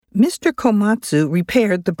Mr. Komatsu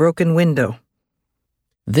repaired the broken window.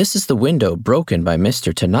 This is the window broken by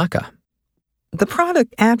Mr. Tanaka. The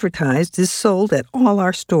product advertised is sold at all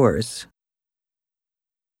our stores.